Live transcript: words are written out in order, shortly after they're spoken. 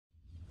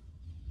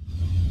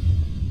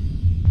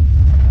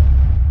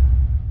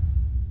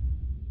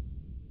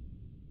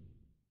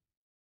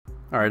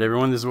Alright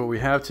everyone, this is what we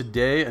have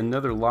today.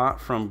 Another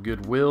lot from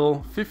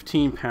Goodwill.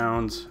 15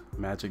 pounds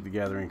Magic the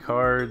Gathering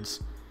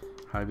cards.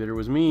 High bidder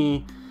was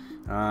me.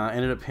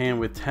 Ended up paying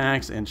with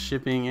tax and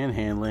shipping and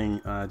handling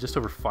just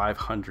over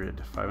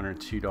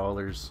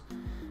 $502.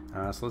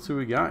 So let's see what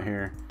we got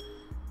here.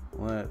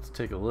 Let's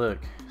take a look.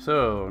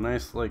 So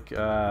nice, like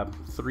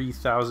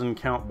 3,000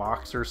 count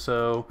box or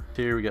so.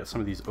 Here we got some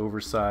of these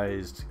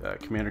oversized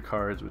commander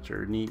cards, which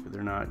are neat, but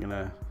they're not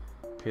gonna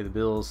pay the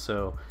bills.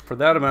 So for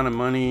that amount of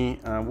money,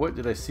 what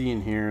did I see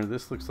in here?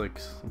 This looks like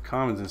some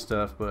commons and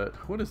stuff, but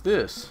what is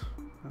this?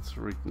 That's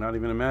not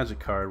even a magic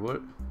card.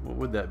 What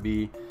would that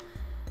be?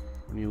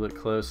 When you look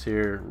close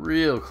here,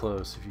 real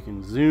close, if you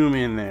can zoom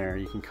in there,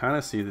 you can kind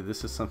of see that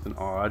this is something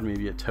odd,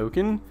 maybe a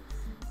token.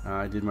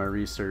 I did my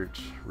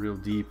research real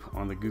deep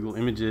on the Google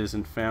Images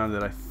and found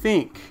that I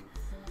think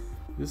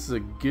this is a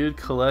good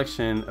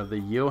collection of the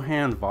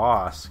Johann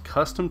Voss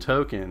custom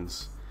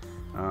tokens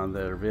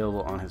that are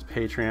available on his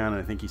Patreon, and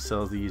I think he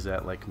sells these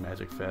at like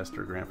Magic Fest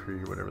or Grand Prix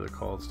or whatever they're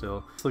called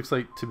still. This looks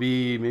like to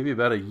be maybe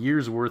about a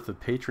year's worth of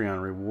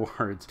Patreon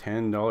rewards.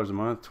 $10 a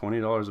month,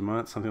 $20 a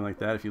month, something like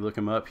that. If you look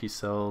him up, he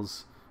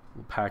sells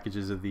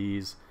packages of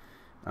these.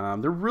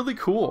 They're really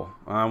cool.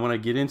 When I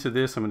get into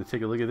this, I'm going to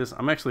take a look at this.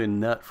 I'm actually a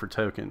nut for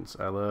tokens.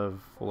 I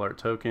love full art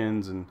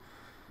tokens, and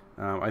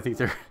I think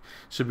they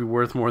should be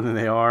worth more than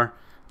they are.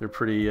 They're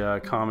pretty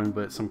common,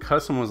 but some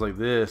custom ones like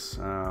this,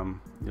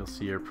 you'll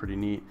see, are pretty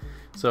neat.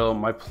 So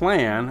my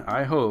plan,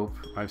 I hope,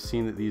 I've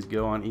seen that these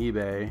go on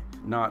eBay,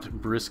 not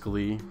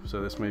briskly,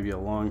 so this may be a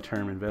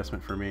long-term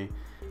investment for me.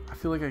 I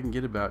feel like I can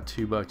get about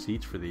 $2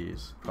 each for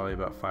these, probably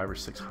about 500 or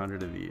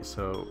 600 of these.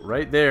 So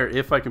right there,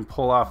 if I can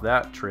pull off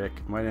that trick,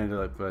 might end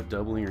up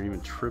doubling or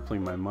even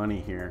tripling my money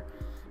here.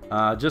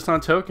 Just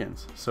on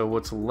tokens. So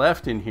what's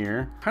left in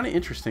here, kind of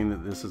interesting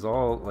that this is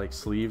all like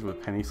sleeved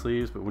with penny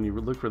sleeves, but when you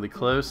look really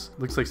close,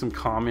 looks like some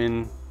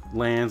common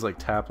lands, like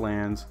tap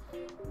lands.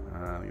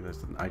 I think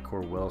that's an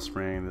Icor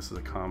Wellspring. This is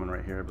a common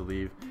right here, I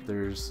believe.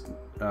 There's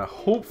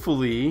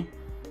hopefully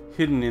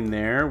hidden in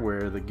there,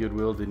 where the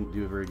Goodwill didn't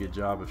do a very good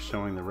job of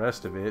showing the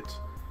rest of it.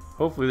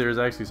 Hopefully there's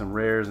actually some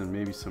rares and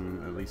maybe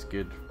some at least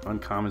good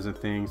uncommons and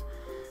things.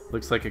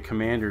 Looks like a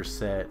commander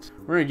set.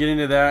 We're gonna get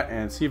into that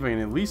and see if I can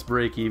at least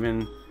break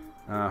even.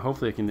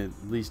 Hopefully I can at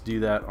least do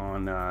that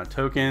on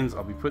tokens.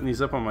 I'll be putting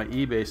these up on my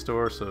eBay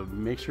store, so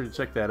make sure to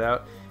check that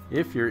out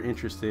if you're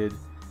interested.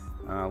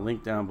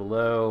 Link down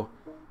below,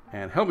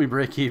 and help me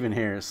break even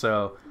here.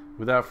 So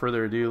without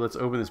further ado, let's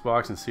open this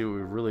box and see what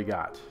we've really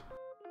got.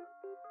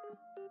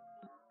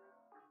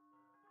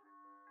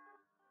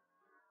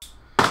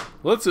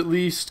 Let's at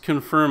least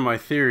confirm my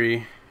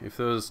theory, if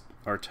those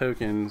are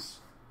tokens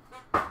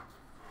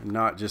and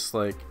not just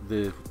like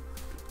the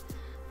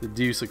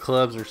deuce of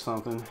clubs or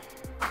something.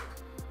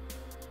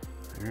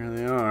 There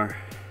they are.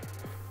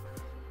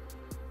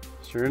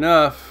 Sure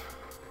enough.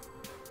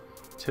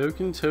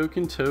 Token,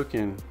 token,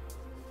 token.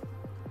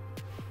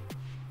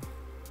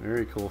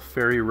 Very cool.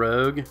 Fairy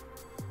Rogue.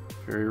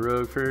 Fairy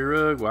Rogue, Fairy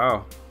Rogue.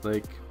 Wow.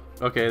 Like,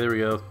 okay, there we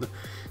go.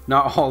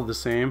 Not all the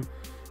same.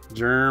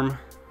 Germ.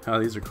 Oh,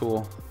 these are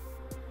cool.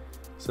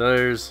 So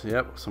there's,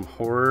 yep, some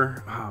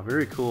horror. Oh,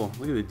 very cool.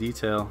 Look at the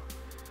detail.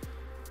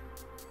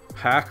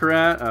 Pack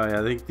Rat. Oh yeah,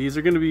 I think these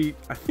are gonna be,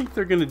 I think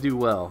they're gonna do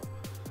well.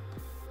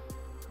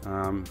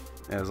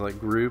 As like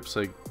groups,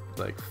 like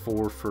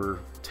 4 for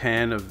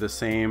 10 of the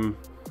same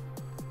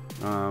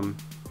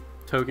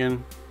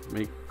token.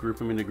 Group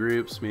them into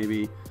groups.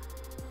 Maybe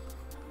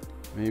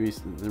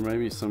there might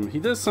be some. He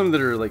does some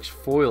that are like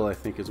foil, I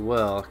think, as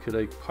well. Could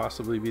I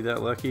possibly be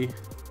that lucky?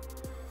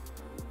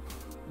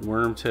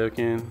 Worm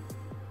token.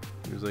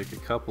 There's like a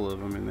couple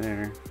of them in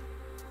there.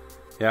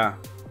 Yeah,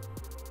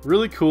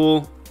 really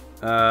cool.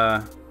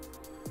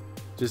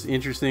 Just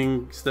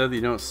interesting stuff that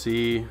you don't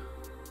see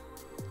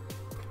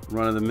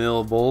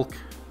run-of-the-mill bulk.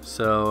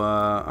 So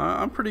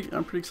I'm pretty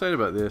excited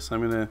about this.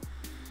 I'm gonna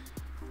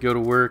go to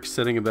work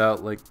setting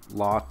about like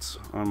lots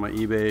on my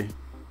eBay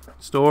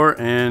store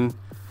and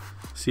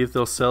see if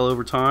they'll sell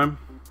over time.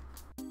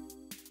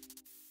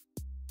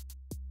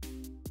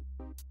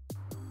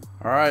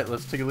 Alright,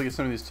 let's take a look at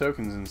some of these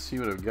tokens and see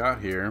what I've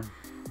got here.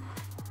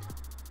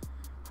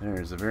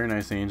 There's a very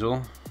nice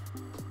angel.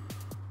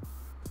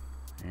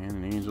 And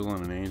an angel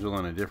and an angel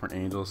and a different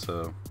angel,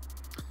 so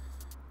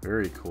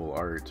very cool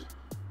art.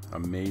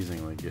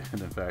 Amazingly good.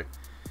 In fact,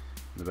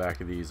 the back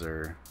of these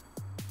are,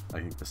 I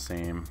think, the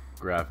same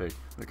graphic.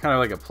 They're kind of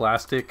like a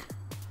plastic.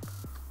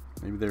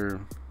 Maybe they're,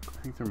 I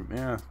think they're,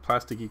 yeah,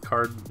 plasticky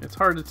card. It's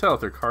hard to tell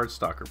if they're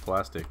cardstock or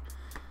plastic.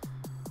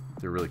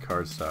 They're really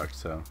cardstock.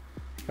 So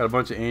got a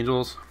bunch of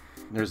angels.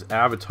 There's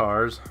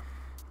avatars.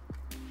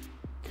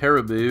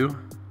 Caribou. I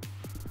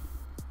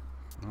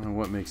don't know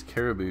what makes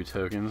caribou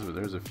tokens, but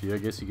there's a few. I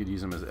guess you could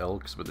use them as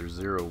elks, but there's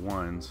 0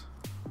 1s.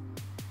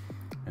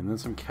 And then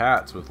some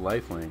cats with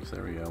lifelinks.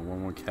 There we go.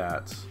 1/1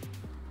 cats.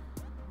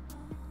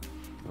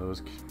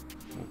 Those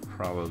will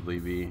probably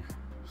be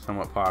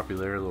somewhat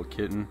popular. A little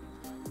kitten.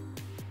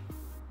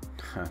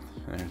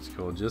 That's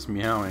cool. Just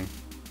meowing.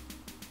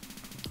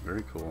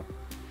 Very cool.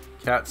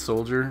 Cat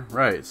soldier.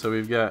 Right, so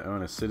we've got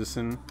a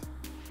citizen.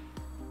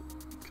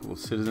 A couple of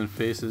citizen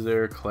faces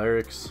there.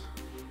 Clerics.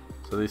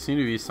 So they seem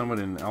to be somewhat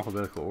in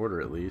alphabetical order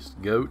at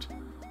least. Goat.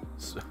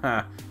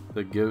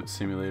 The goat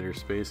simulator.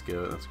 Space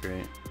goat. That's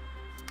great.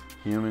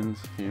 Humans.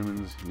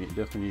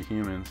 Definitely need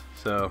humans.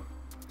 So,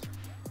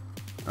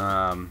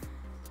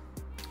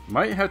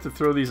 might have to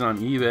throw these on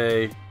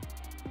eBay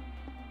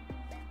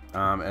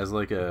as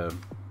like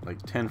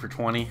 10 for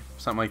 20,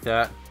 something like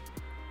that.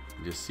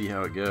 Just see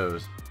how it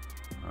goes.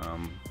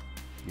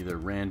 Either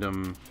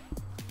random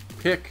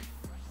pick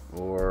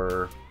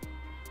or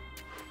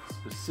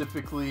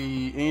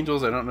specifically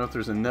angels. I don't know if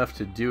there's enough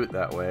to do it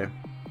that way.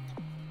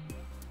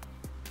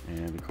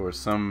 And of course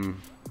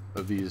some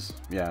of these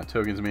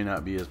tokens may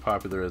not be as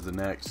popular as the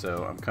next,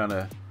 so I'm kind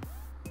of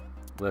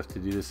left to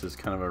do this as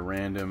kind of a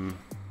random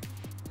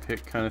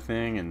pick kind of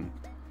thing, and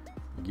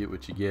you get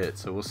what you get.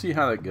 So we'll see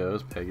how that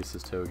goes.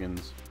 Pegasus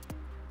tokens,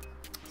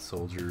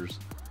 soldiers,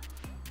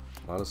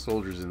 a lot of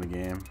soldiers in the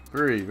game.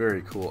 Very,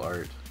 very cool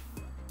art,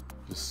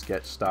 just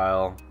sketch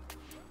style.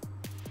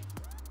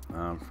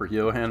 For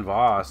Johann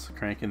Voss,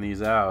 cranking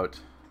these out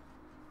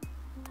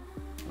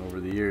over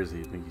the years,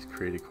 I think he's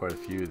created quite a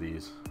few of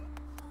these.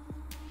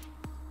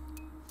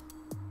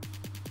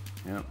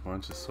 Yeah,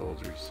 bunch of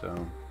soldiers. So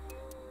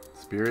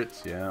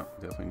spirits, yeah,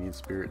 definitely need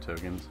spirit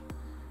tokens.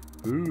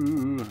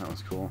 Ooh, that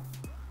was cool.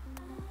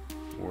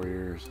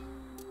 Warriors,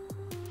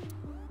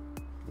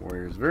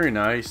 very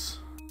nice.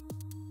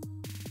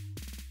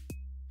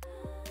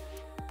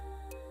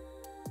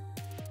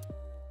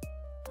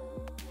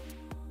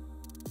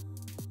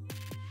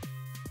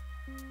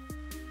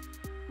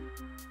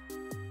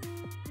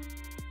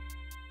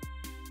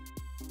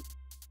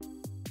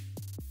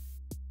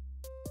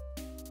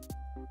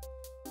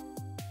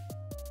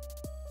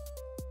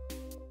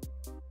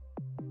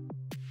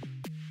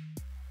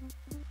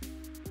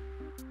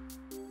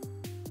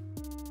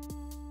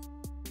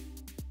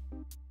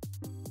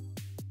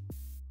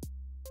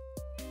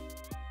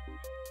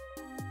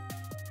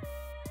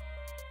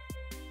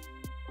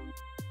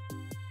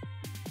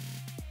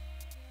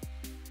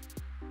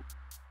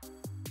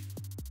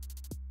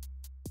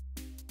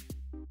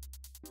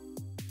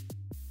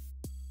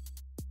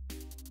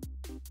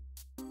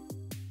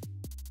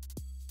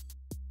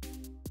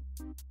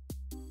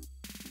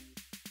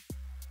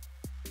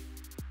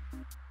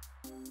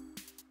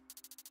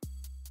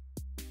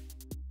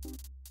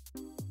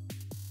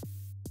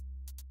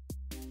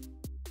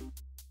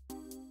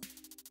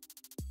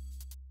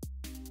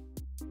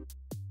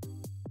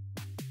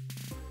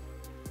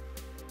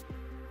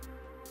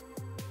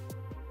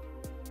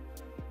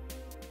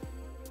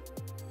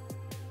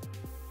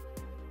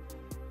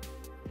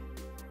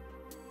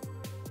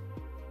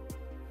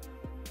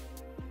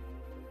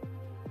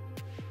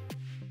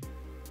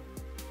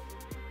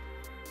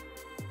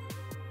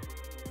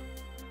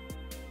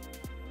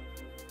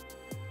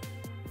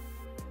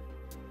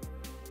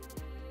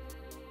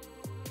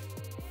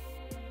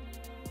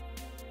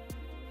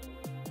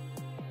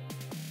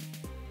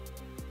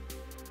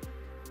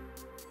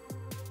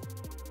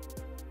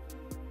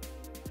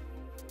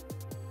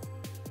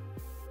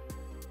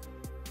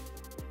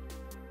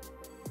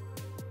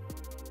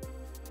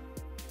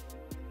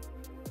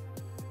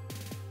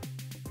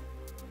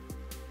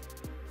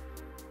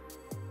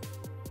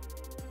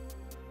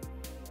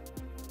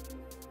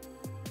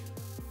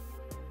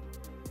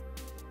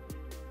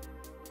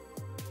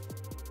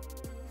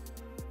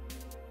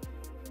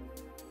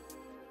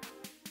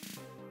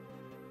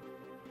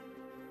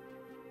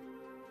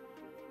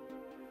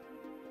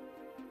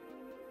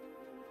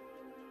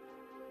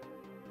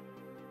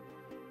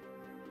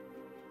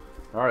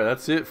 Alright,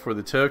 that's it for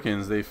the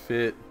tokens. They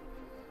fit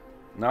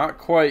not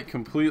quite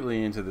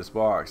completely into this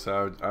box.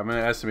 I'm going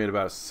to estimate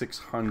about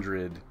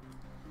 600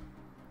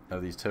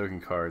 of these token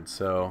cards.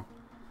 So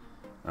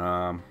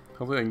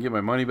hopefully I can get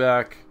my money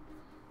back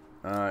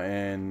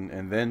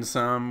and then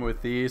some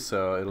with these.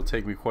 So it'll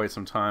take me quite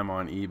some time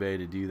on eBay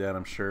to do that,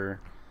 I'm sure.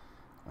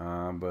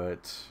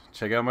 But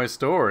check out my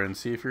store and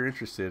see if you're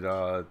interested.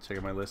 Check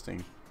out my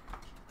listing.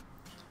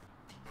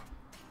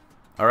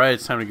 Alright,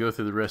 it's time to go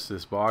through the rest of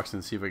this box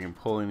and see if I can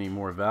pull any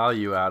more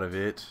value out of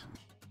it.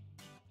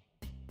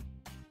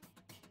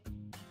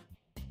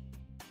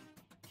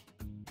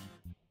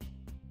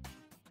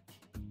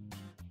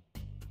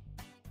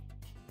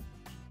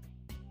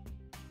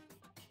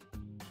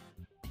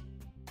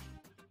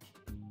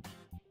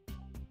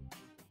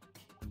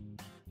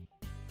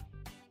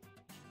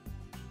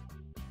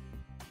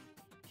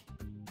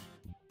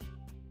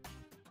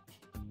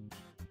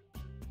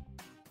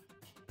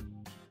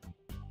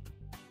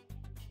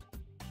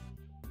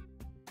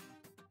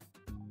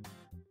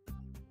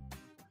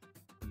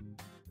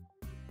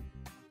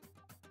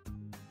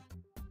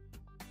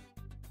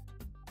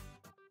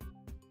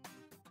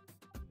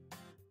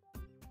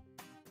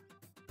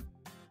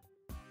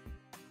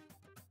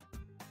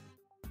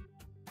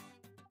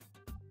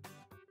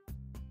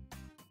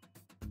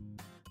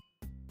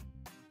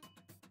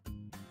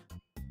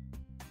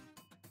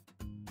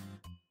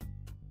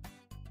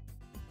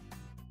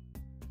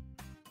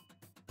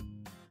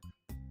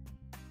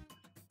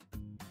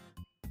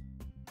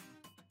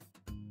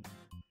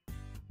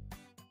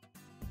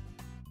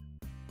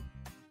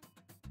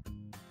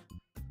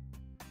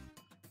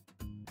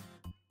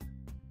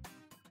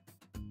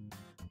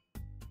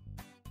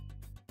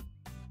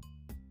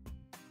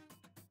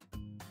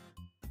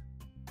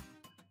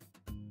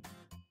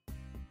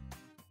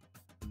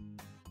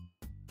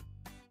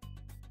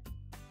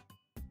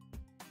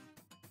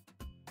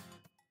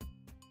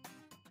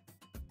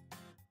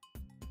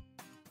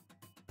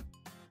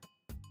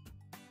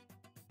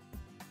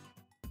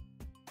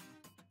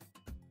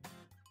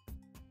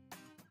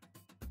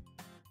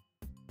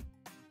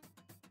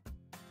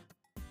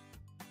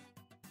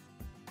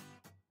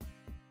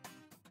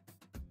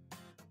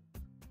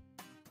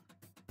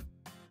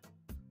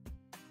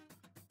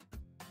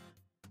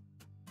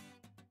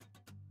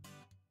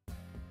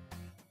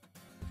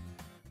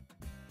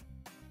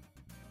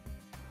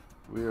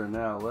 we are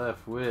now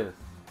left with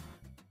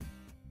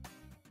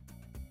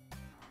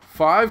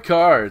 5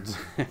 cards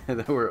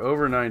that were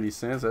over 90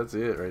 cents. That's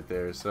it right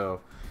there.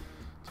 So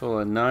total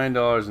of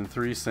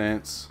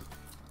 $9.03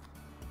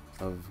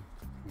 of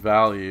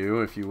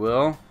value, if you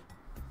will,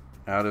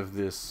 out of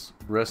this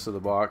rest of the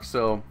box.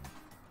 So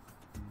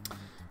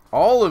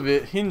all of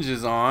it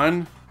hinges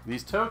on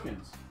these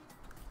tokens.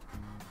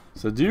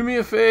 So do me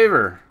a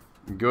favor,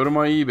 go to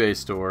my eBay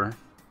store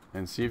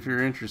and see if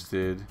you're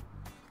interested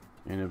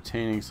in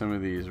obtaining some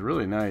of these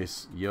really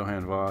nice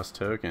Johann Voss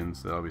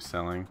tokens that I'll be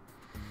selling.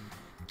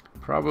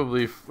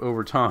 Probably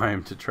over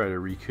time to try to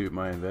recoup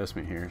my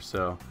investment here.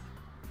 So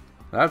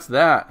that's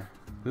that.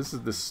 This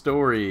is the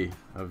story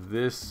of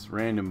this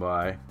random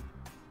buy.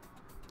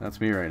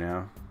 That's me right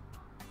now.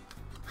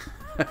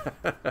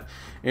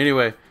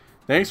 Anyway,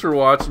 thanks for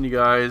watching, you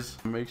guys.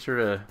 Make sure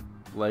to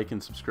like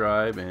and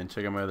subscribe and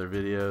check out my other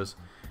videos.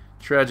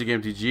 Tragic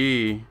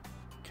MTG.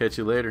 Catch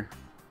you later.